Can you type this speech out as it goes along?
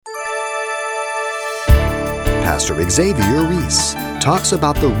Pastor Xavier Reese talks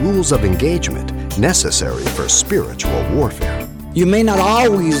about the rules of engagement necessary for spiritual warfare. You may not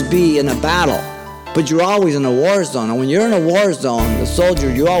always be in a battle, but you're always in a war zone. And when you're in a war zone, the soldier,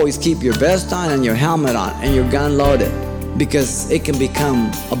 you always keep your vest on and your helmet on and your gun loaded, because it can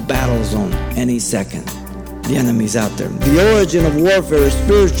become a battle zone any second. The enemy's out there. The origin of warfare is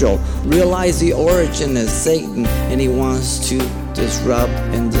spiritual. Realize the origin is Satan, and he wants to disrupt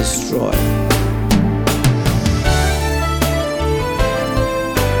and destroy.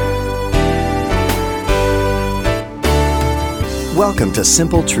 Welcome to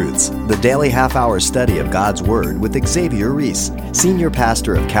Simple Truths, the daily half-hour study of God's Word with Xavier Reese, Senior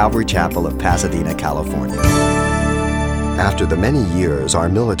Pastor of Calvary Chapel of Pasadena, California. After the many years our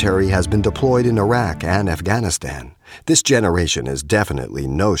military has been deployed in Iraq and Afghanistan, this generation is definitely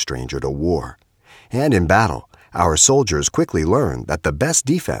no stranger to war. And in battle, our soldiers quickly learn that the best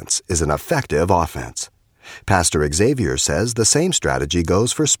defense is an effective offense. Pastor Xavier says the same strategy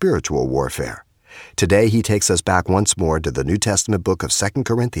goes for spiritual warfare. Today, he takes us back once more to the New Testament book of 2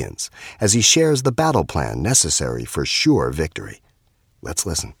 Corinthians as he shares the battle plan necessary for sure victory. Let's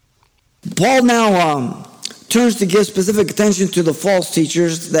listen. Paul now turns to give specific attention to the false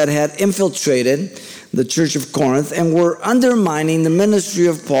teachers that had infiltrated the church of Corinth and were undermining the ministry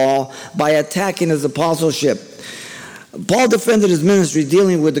of Paul by attacking his apostleship. Paul defended his ministry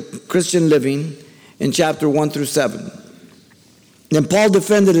dealing with the Christian living in chapter 1 through 7. Then Paul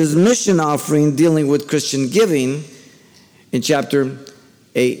defended his mission offering dealing with Christian giving in chapter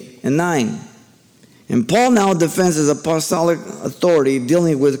 8 and 9. And Paul now defends his apostolic authority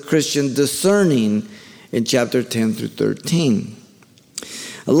dealing with Christian discerning in chapter 10 through 13.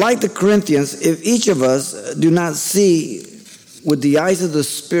 Like the Corinthians, if each of us do not see with the eyes of the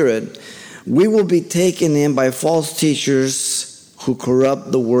Spirit, we will be taken in by false teachers who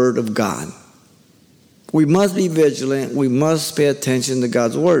corrupt the Word of God. We must be vigilant. We must pay attention to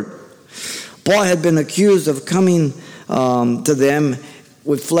God's Word. Paul had been accused of coming to them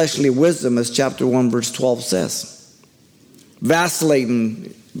with fleshly wisdom, as chapter 1, verse 12 says.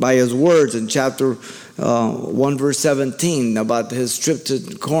 Vacillating by his words in chapter 1, verse 17, about his trip to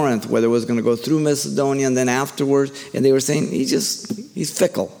Corinth, whether it was going to go through Macedonia and then afterwards. And they were saying, he's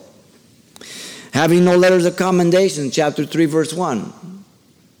fickle. Having no letters of commendation, chapter 3, verse 1.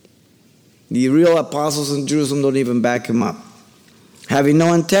 The real apostles in Jerusalem don't even back him up. Having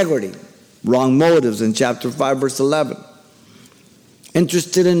no integrity, wrong motives in chapter 5, verse 11.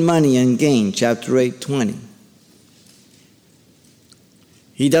 Interested in money and gain, chapter 8, 20.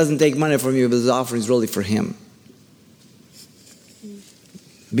 He doesn't take money from you, but his offering is really for him.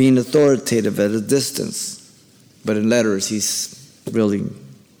 Being authoritative at a distance, but in letters he's really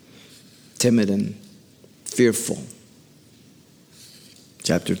timid and fearful.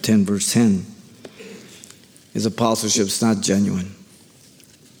 Chapter 10, verse 10. His apostleship's not genuine.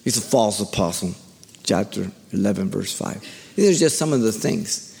 He's a false apostle. Chapter 11, verse 5. These are just some of the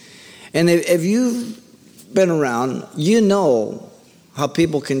things. And if you've been around, you know how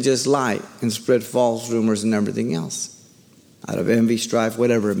people can just lie and spread false rumors and everything else. Out of envy, strife,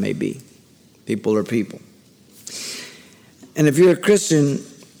 whatever it may be. People are people. And if you're a Christian,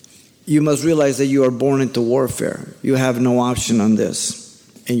 you must realize that you are born into warfare. You have no option on this.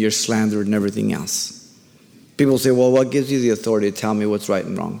 And you're slandered and everything else. People say, well, what gives you the authority to tell me what's right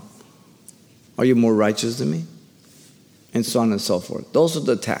and wrong? Are you more righteous than me? And so on and so forth. Those are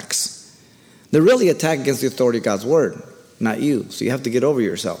the attacks. They're really attack against the authority of God's Word, not you. So you have to get over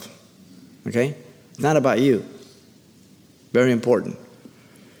yourself. Okay? It's not about you. Very important.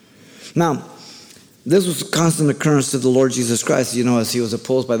 Now, this was a constant occurrence to the Lord Jesus Christ, as he was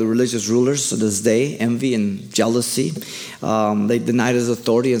opposed by the religious rulers of this day, envy and jealousy. They denied his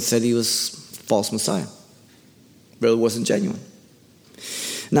authority and said he was false Messiah. Really wasn't genuine.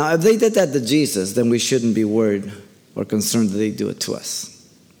 Now, if they did that to Jesus, then we shouldn't be worried or concerned that they do it to us.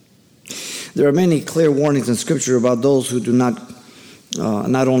 There are many clear warnings in Scripture about those who do not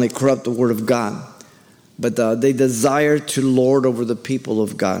only corrupt the Word of God, but they desire to lord over the people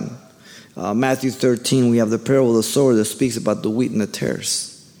of God. Matthew 13, we have the parable of the sower that speaks about the wheat and the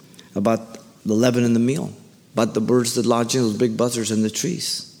tares, about the leaven and the meal, about the birds that lodge in those big buzzards in the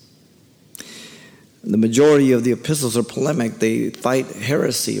trees. The majority of the epistles are polemic. They fight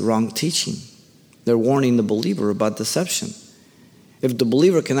heresy, wrong teaching. They're warning the believer about deception. If the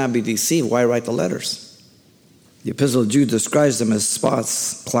believer cannot be deceived, why write the letters? The epistle of Jude describes them as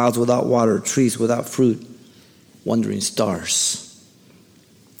spots, clouds without water, trees without fruit, wandering stars.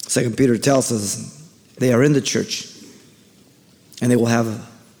 2 Peter tells us they are in the church and they will have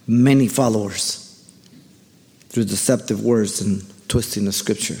many followers through deceptive words and twisting the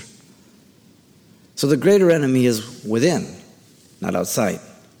Scripture. So the greater enemy is within, not outside.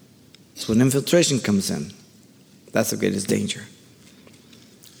 So when infiltration comes in, that's the greatest danger.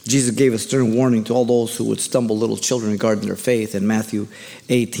 Jesus gave a stern warning to all those who would stumble little children regarding their faith in Matthew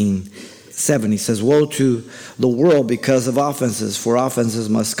 18:7. He says, "Woe to the world because of offenses, for offenses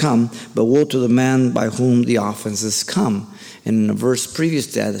must come, but woe to the man by whom the offenses come." And in the verse previous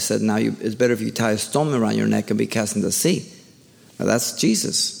to that, it said, "Now it's better if you tie a stone around your neck and be cast in the sea." Now that's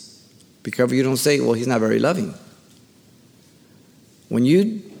Jesus. Be careful you don't say, "Well, he's not very loving." When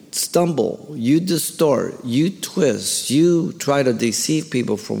you stumble, you distort, you twist, you try to deceive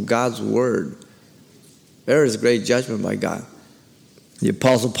people from God's word, there is great judgment by God. The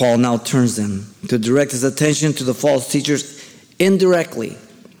Apostle Paul now turns then to direct his attention to the false teachers indirectly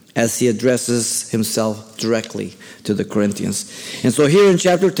as he addresses himself directly to the Corinthians. And so here in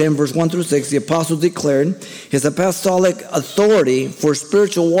chapter 10, verse 1 through 6, the apostle declared his apostolic authority for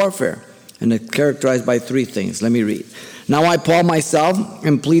spiritual warfare. And it's characterized by three things. Let me read. "Now I, Paul, myself,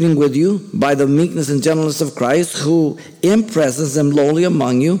 am pleading with you by the meekness and gentleness of Christ, who in presence am lowly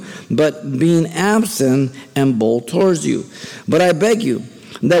among you, but being absent am bold towards you. But I beg you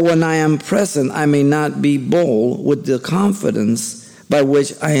that when I am present, I may not be bold with the confidence by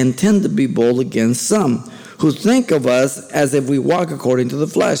which I intend to be bold against some, who think of us as if we walk according to the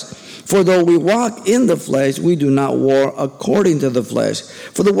flesh. For though we walk in the flesh, we do not war according to the flesh.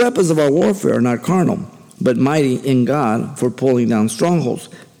 For the weapons of our warfare are not carnal, but mighty in God for pulling down strongholds,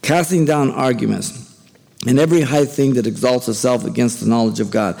 casting down arguments, and every high thing that exalts itself against the knowledge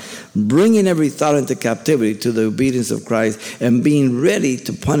of God, bringing every thought into captivity to the obedience of Christ, and being ready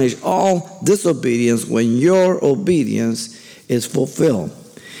to punish all disobedience when your obedience is fulfilled."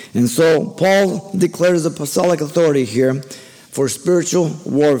 And so Paul declares apostolic authority here for spiritual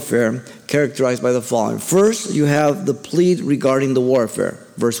warfare, characterized by the following. First, you have the plead regarding the warfare,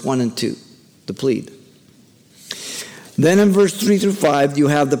 verse 1 and 2, the plead. Then in verse 3 through 5, you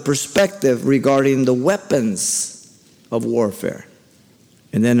have the perspective regarding the weapons of warfare.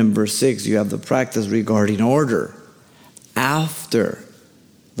 And then in verse 6, you have the practice regarding order after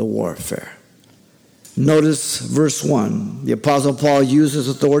the warfare. Notice verse 1. The Apostle Paul uses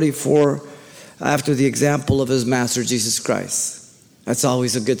authority after the example of his master, Jesus Christ. That's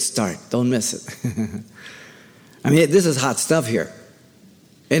always a good start. Don't miss it. I mean, this is hot stuff here.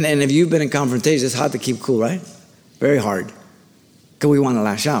 And if you've been in confrontation, it's hard to keep cool, right? Very hard. Because we want to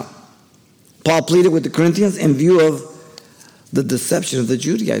lash out. Paul pleaded with the Corinthians in view of the deception of the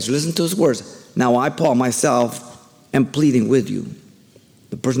Judaizers. Listen to his words. "Now I, Paul, myself, am pleading with you."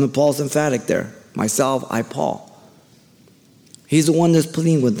 The person of Paul is emphatic there. Myself, I, Paul. He's the one that's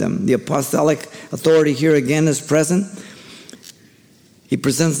pleading with them. The apostolic authority here again is present. He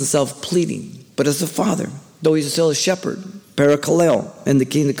presents himself pleading, but as a father, though he's still a shepherd, parakaleo, and the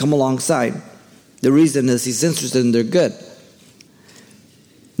king to come alongside. The reason is he's interested in their good.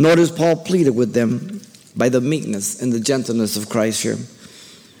 Notice Paul pleaded with them by the meekness and the gentleness of Christ here.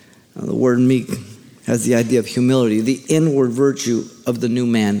 Now, the word meek has the idea of humility, the inward virtue of the new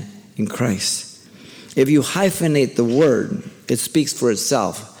man in Christ. If you hyphenate the word, it speaks for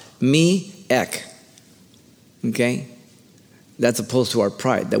itself. Me, ek. Okay? That's opposed to our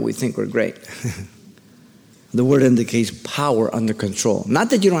pride, that we think we're great. The word indicates power under control. Not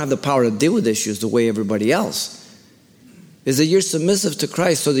that you don't have the power to deal with issues the way everybody else. Is that you're submissive to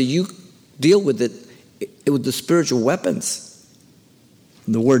Christ so that you deal with it with the spiritual weapons.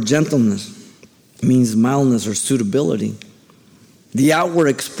 The word gentleness means mildness or suitability. The outward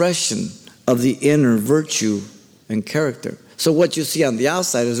expression of the inner virtue and character. So what you see on the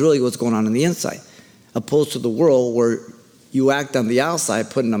outside is really what's going on the inside, opposed to the world where you act on the outside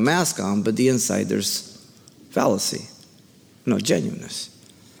putting a mask on, but the inside there's fallacy, no genuineness.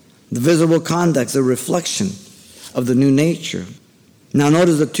 The visible conduct is a reflection of the new nature. Now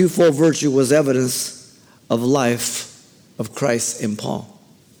notice the twofold virtue was evidence of life of Christ in Paul,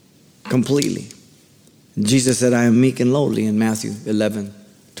 completely. Jesus said, "I am meek and lowly" in Matthew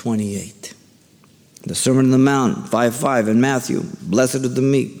 11:28. The Sermon on the Mount, 5:5 in Matthew, "Blessed are the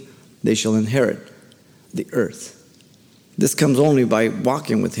meek, they shall inherit the earth." This comes only by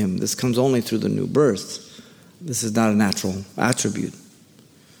walking with him. This comes only through the new birth. This is not a natural attribute.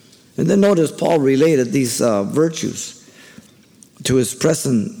 And then notice Paul related these virtues to his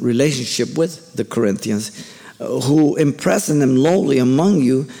present relationship with the Corinthians, who in present am lowly among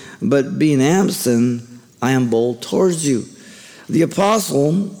you, but being absent, I am bold towards you. The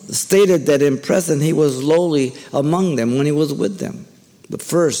apostle stated that in present he was lowly among them when he was with them. The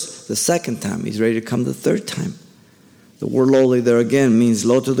first, the second time, he's ready to come the third time. The word lowly there again means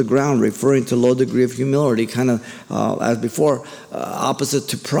low to the ground, referring to low degree of humility, kind of, as before, opposite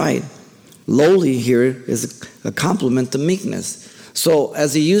to pride. Lowly here is a complement to meekness. So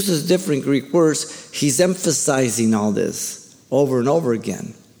as he uses different Greek words, he's emphasizing all this over and over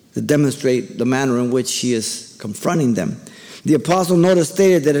again to demonstrate the manner in which he is confronting them. The apostle, notice,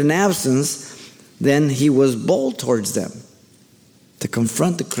 stated that in absence, then he was bold towards them to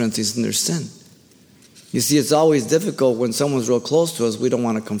confront the Corinthians in their sin. You see, it's always difficult when someone's real close to us, we don't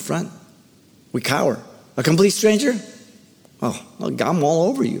want to confront. We cower. A complete stranger? Oh, I'm all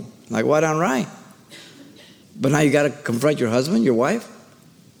over you. Like white on rye. But now you got to confront your husband, your wife?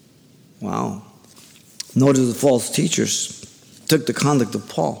 Wow. Notice the false teachers took the conduct of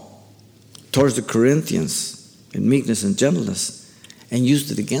Paul towards the Corinthians in meekness and gentleness and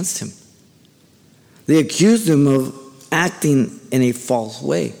used it against him. They accused him of acting in a false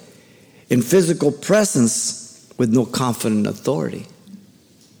way, in physical presence with no confident authority.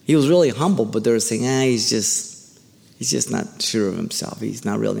 He was really humble, but they were saying, he's just not sure of himself. He's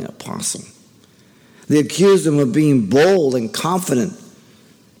not really an apostle. They accused him of being bold and confident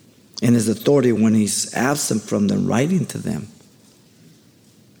in his authority when he's absent from them, writing to them.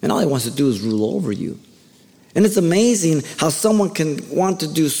 And all he wants to do is rule over you. And it's amazing how someone can want to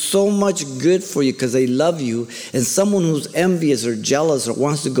do so much good for you because they love you, and someone who's envious or jealous or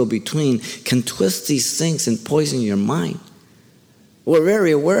wants to go between can twist these things and poison your mind. We're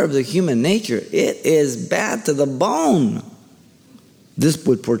very aware of the human nature. It is bad to the bone. This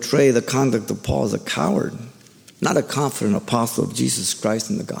would portray the conduct of Paul as a coward, not a confident apostle of Jesus Christ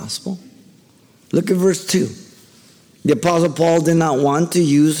in the gospel. Look at verse 2. The apostle Paul did not want to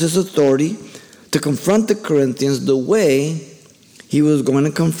use his authority to confront the Corinthians the way he was going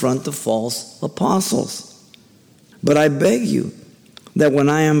to confront the false apostles. But I beg you that when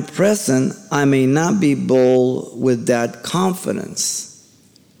I am present, I may not be bold with that confidence.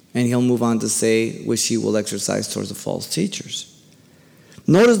 And he'll move on to say, which he will exercise towards the false teachers.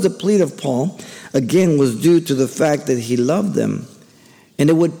 Notice the plea of Paul, again, was due to the fact that he loved them. And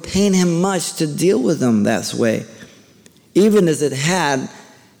it would pain him much to deal with them that way, even as it had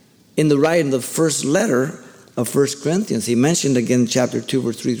in the writing of the first letter of 1 Corinthians. He mentioned again chapter 2,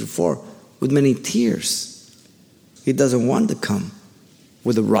 verse 3 to 4, with many tears. He doesn't want to come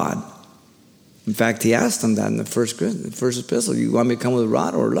with a rod. In fact, he asked them that in the first epistle. You want me to come with a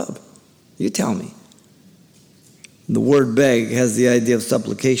rod or love? You tell me. The word beg has the idea of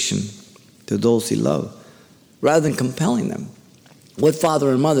supplication to those he loves, rather than compelling them. What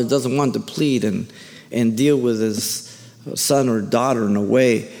father and mother doesn't want to plead and deal with his son or daughter in a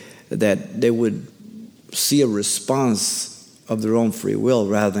way that they would see a response of their own free will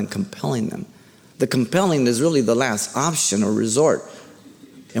rather than compelling them? The compelling is really the last option or resort.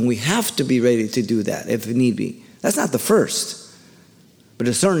 And we have to be ready to do that if need be. That's not the first. But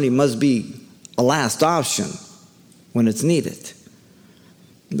it certainly must be a last option when it's needed.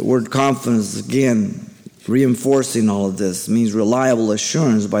 The word confidence, again, reinforcing all of this, means reliable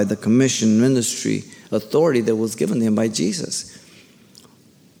assurance by the commission ministry authority that was given to him by Jesus.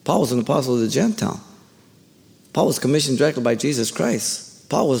 Paul was an apostle of the Gentile. Paul was commissioned directly by Jesus Christ.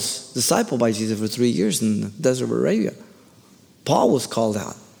 Paul was discipled by Jesus for 3 years in the desert of Arabia. Paul was called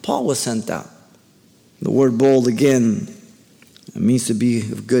out. Paul was sent out. The word bold, again, it means to be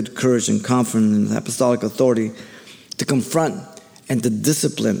of good courage and confident in apostolic authority, to confront and to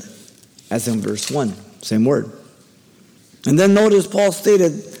discipline, as in verse 1, same word. And then notice Paul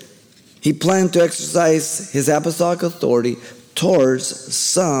stated he planned to exercise his apostolic authority towards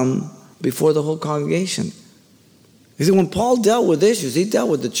some before the whole congregation. You see, when Paul dealt with issues, he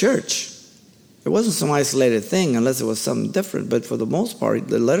dealt with the church. It wasn't some isolated thing unless it was something different. But for the most part,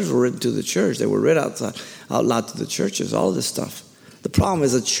 the letters were written to the church. They were read out loud to the churches, all this stuff. The problem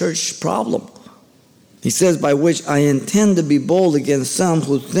is a church problem. He says, by which I intend to be bold against some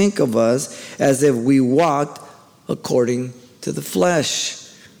who think of us as if we walked according to the flesh.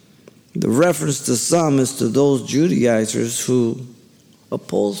 The reference to some is to those Judaizers who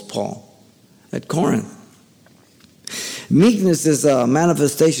opposed Paul at Corinth. Meekness is a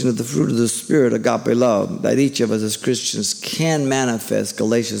manifestation of the fruit of the Spirit, agape love, that each of us as Christians can manifest,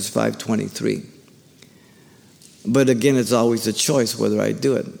 Galatians 5:23. But again, it's always a choice whether I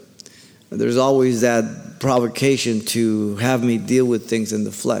do it. There's always that provocation to have me deal with things in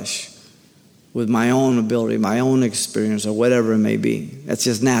the flesh, with my own ability, my own experience, or whatever it may be. That's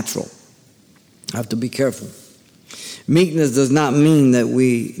just natural. I have to be careful. Meekness does not mean that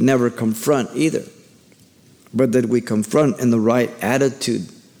we never confront either, but that we confront in the right attitude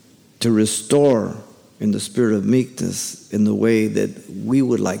to restore in the spirit of meekness in the way that we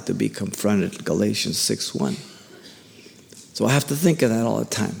would like to be confronted, Galatians 6:1. So I have to think of that all the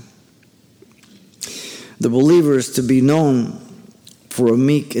time. The believer is to be known for a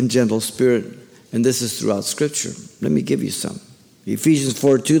meek and gentle spirit, and this is throughout Scripture. Let me give you some. Ephesians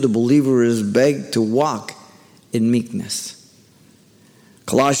 4:2, the believer is begged to walk in meekness.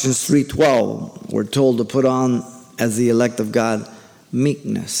 Colossians 3:12, we're told to put on, as the elect of God,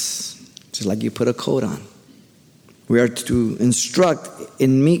 meekness, just like you put a coat on. We are to instruct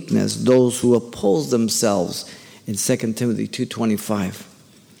in meekness those who oppose themselves in 2 Timothy 2:25.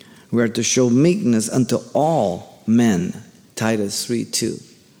 We are to show meekness unto all men, Titus 3:2.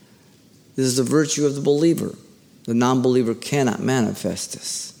 This is the virtue of the believer. The non-believer cannot manifest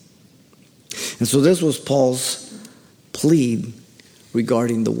this. And so this was Paul's plea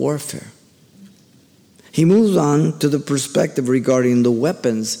regarding the warfare. He moves on to the perspective regarding the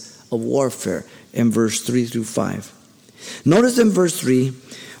weapons of warfare in verse 3 through 5. Notice in verse 3,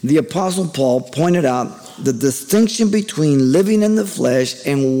 the Apostle Paul pointed out the distinction between living in the flesh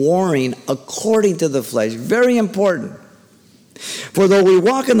and warring according to the flesh. Very important. For though we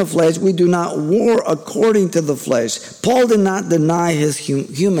walk in the flesh, we do not war according to the flesh. Paul did not deny his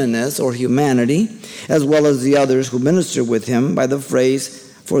humanness or humanity, as well as the others who ministered with him, by the phrase,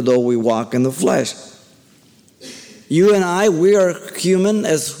 for though we walk in the flesh. You and I, we are human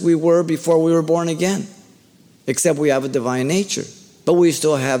as we were before we were born again, except we have a divine nature. But we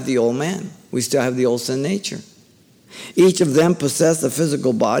still have the old man. We still have the old sin nature. Each of them possessed a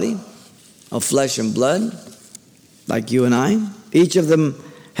physical body of flesh and blood, like you and I. Each of them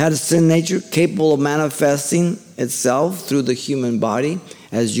had a sin nature capable of manifesting itself through the human body,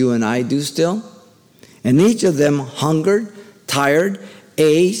 as you and I do still. And each of them hungered, tired,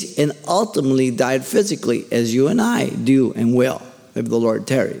 aged, and ultimately died physically, as you and I do and will, if the Lord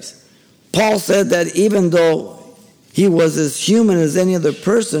tarries. Paul said that even though he was as human as any other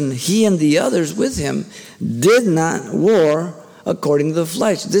person, he and the others with him did not war according to the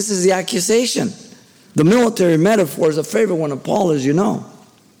flesh. This is the accusation. The military metaphor is a favorite one of Paul, as you know.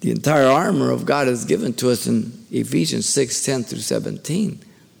 The entire armor of God is given to us in Ephesians 6:10 through 17.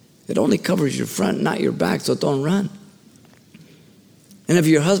 It only covers your front, not your back, so don't run. And if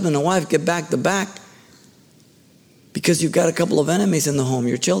your husband and wife get back to back, because you've got a couple of enemies in the home,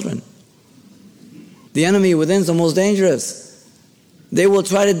 your children. The enemy within is the most dangerous. They will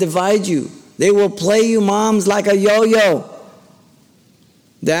try to divide you. They will play you moms like a yo-yo.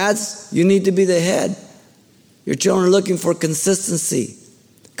 Dads, you need to be the head. Your children are looking for consistency,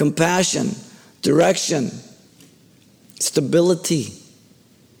 compassion, direction, stability.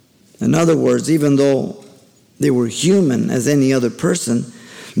 In other words, even though they were human as any other person,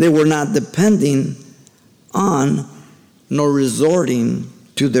 they were not depending on nor resorting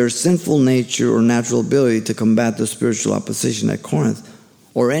to their sinful nature or natural ability to combat the spiritual opposition at Corinth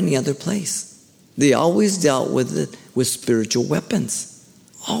or any other place. They always dealt with it with spiritual weapons.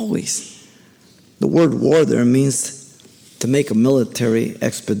 Always. The word war there means to make a military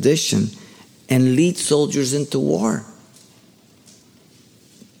expedition and lead soldiers into war.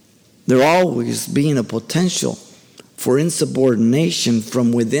 There always being a potential for insubordination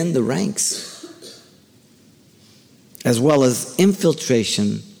from within the ranks, as well as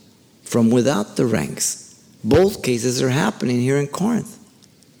infiltration from without the ranks. Both cases are happening here in Corinth.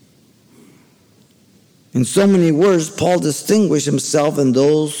 In so many words, Paul distinguished himself and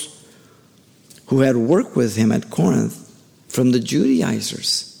those who had worked with him at Corinth from the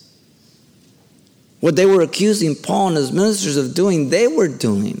Judaizers. What they were accusing Paul and his ministers of doing, they were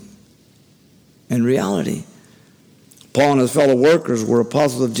doing in reality. Paul and his fellow workers were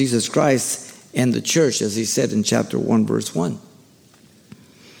apostles of Jesus Christ and the church, as he said in chapter 1, verse 1.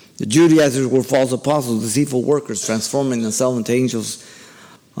 The Judaizers were false apostles, deceitful workers, transforming themselves into angels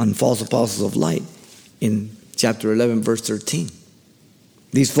and false apostles of light in chapter 11, verse 13.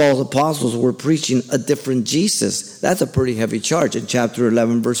 These false apostles were preaching a different Jesus. That's a pretty heavy charge in chapter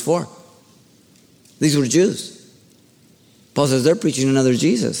 11, verse 4. These were Jews. Paul says they're preaching another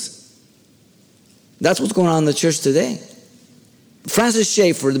Jesus. That's what's going on in the church today. Francis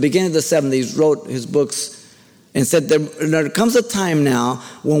Schaeffer, at the beginning of the 70s, wrote his books and said there comes a time now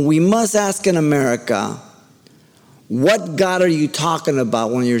when we must ask in America, what God are you talking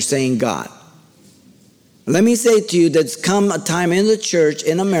about when you're saying God? Let me say to you, there's come a time in the church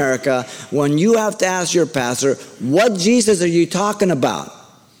in America when you have to ask your pastor, what Jesus are you talking about?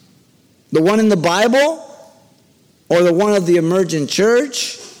 The one in the Bible? Or the one of the emergent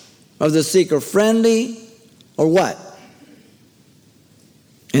church? Of the seeker-friendly? Or what?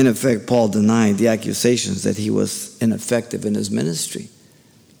 In effect, Paul denied the accusations that he was ineffective in his ministry.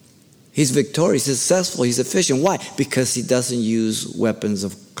 He's victorious, he's successful, he's efficient. Why? Because he doesn't use weapons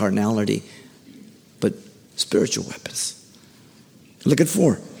of carnality, but spiritual weapons. Look at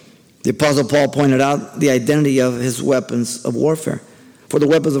 4. The Apostle Paul pointed out the identity of his weapons of warfare. For the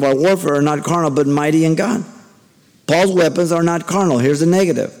weapons of our warfare are not carnal, but mighty in God. Paul's weapons are not carnal. Here's the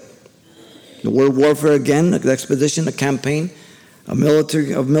negative. The word warfare again, an expedition, a campaign, of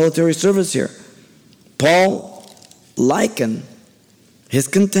military service here. Paul likened his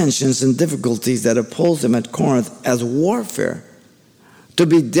contentions and difficulties that opposed him at Corinth as warfare, to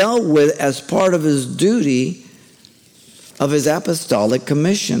be dealt with as part of his duty of his apostolic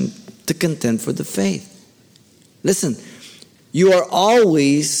commission to contend for the faith. Listen, you are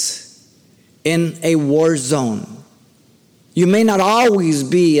always in a war zone. You may not always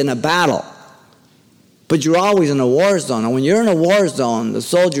be in a battle, but you're always in a war zone. And when you're in a war zone, the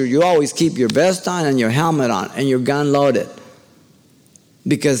soldier, you always keep your vest on and your helmet on and your gun loaded,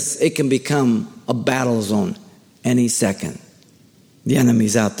 because it can become a battle zone any second. The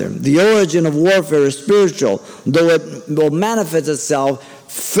enemy's out there. The origin of warfare is spiritual, though it will manifest itself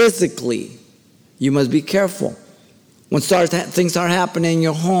physically. You must be careful. When things start happening in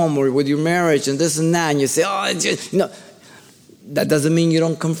your home or with your marriage and this and that, and you say, that doesn't mean you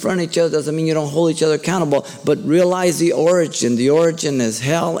don't confront each other, doesn't mean you don't hold each other accountable, but realize the origin. The origin is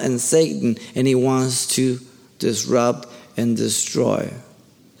hell and Satan, and he wants to disrupt and destroy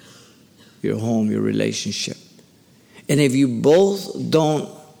your home, your relationship. And if you both don't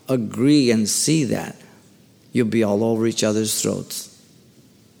agree and see that, you'll be all over each other's throats.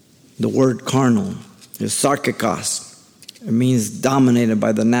 The word carnal is sarkikos. It means dominated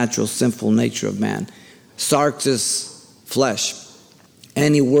by the natural sinful nature of man. Sarx is flesh.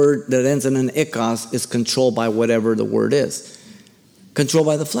 Any word that ends in an ikos is controlled by whatever the word is. Controlled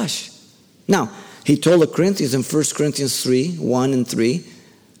by the flesh. Now, he told the Corinthians in 1 Corinthians 3, 1 and 3,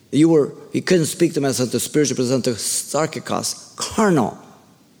 he couldn't speak to them as the spiritual representative, sarkikos, carnal,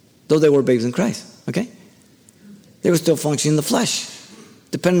 though they were babes in Christ, okay? They were still functioning in the flesh,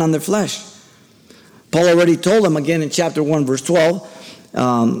 depending on their flesh. Paul already told them again in chapter 1, verse 12,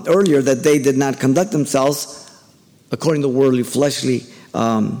 earlier, that they did not conduct themselves according to worldly, fleshly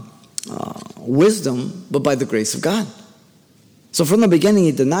wisdom, but by the grace of God. So from the beginning,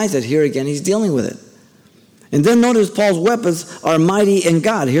 he denies it. Here again, he's dealing with it. And then notice Paul's weapons are mighty in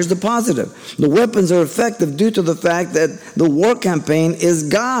God. Here's the positive. The weapons are effective due to the fact that the war campaign is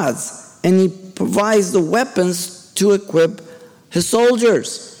God's, and he provides the weapons to equip his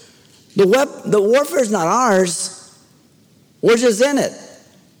soldiers. The warfare is not ours. We're just in it.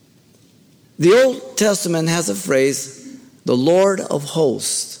 The Old Testament has a phrase, the Lord of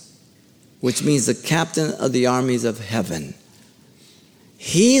hosts, which means the captain of the armies of heaven.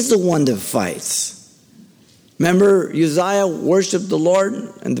 He's the one that fights. Remember, Uzziah worshiped the Lord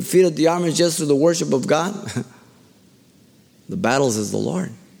and defeated the armies just through the worship of God? The battles is the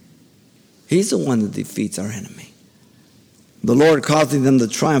Lord. He's the one that defeats our enemy. The Lord causing them to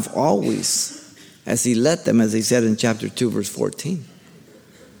triumph always as he led them, as he said in chapter 2, verse 14.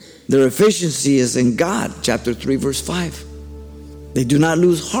 Their efficiency is in God, chapter 3, verse 5. They do not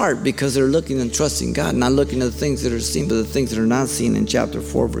lose heart because they're looking and trusting God, not looking at the things that are seen, but the things that are not seen in chapter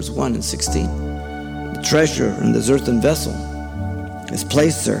 4, verse 1 and 16. The treasure in this earthen vessel is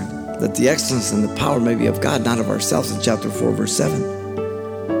placed there, that the excellence and the power may be of God, not of ourselves, in chapter 4, verse 7.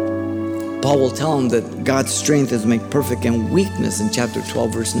 Paul will tell them that God's strength is made perfect in weakness in chapter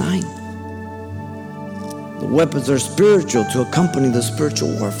 12, verse 9. The weapons are spiritual to accompany the spiritual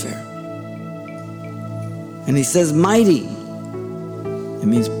warfare. And he says mighty. It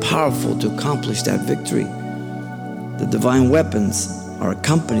means powerful to accomplish that victory. The divine weapons are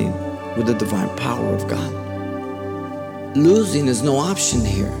accompanied with the divine power of God. Losing is no option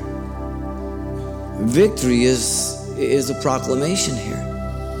here. Victory is a proclamation here.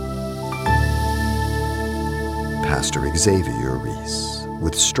 Pastor Xavier Reese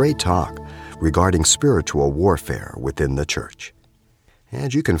with straight talk regarding spiritual warfare within the church.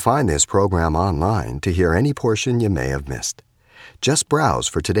 And you can find this program online to hear any portion you may have missed. Just browse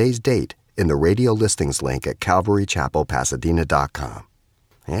for today's date in the radio listings link at CalvaryChapelPasadena.com.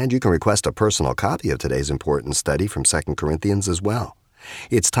 And you can request a personal copy of today's important study from 2 Corinthians as well.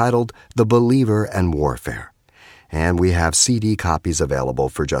 It's titled The Believer and Warfare. And we have CD copies available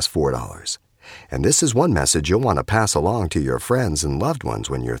for just $4. And this is one message you'll want to pass along to your friends and loved ones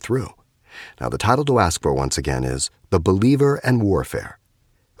when you're through. Now, the title to ask for once again is The Believer and Warfare.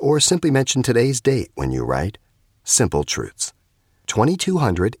 Or simply mention today's date when you write Simple Truths.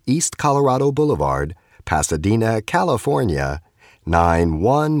 2200 East Colorado Boulevard, Pasadena, California,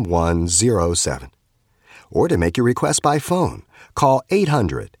 91107. Or to make your request by phone, call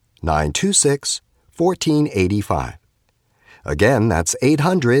 800-926-1485. Again, that's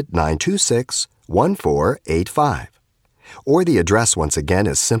 800-926-1485. Or the address once again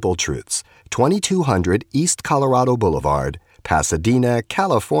is Simple Truths, 2200 East Colorado Boulevard, Pasadena,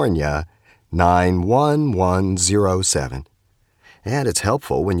 California, 91107. And it's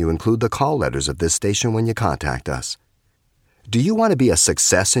helpful when you include the call letters of this station when you contact us. Do you want to be a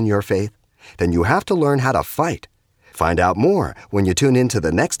success in your faith? Then you have to learn how to fight. Find out more when you tune in to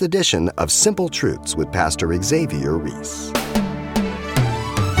the next edition of Simple Truths with Pastor Xavier Reese.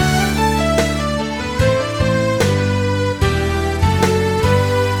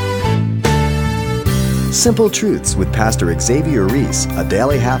 Simple Truths with Pastor Xavier Reese, a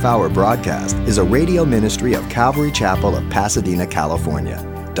daily half-hour broadcast, is a radio ministry of Calvary Chapel of Pasadena, California.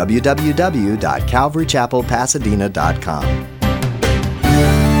 www.calvarychapelpasadena.com.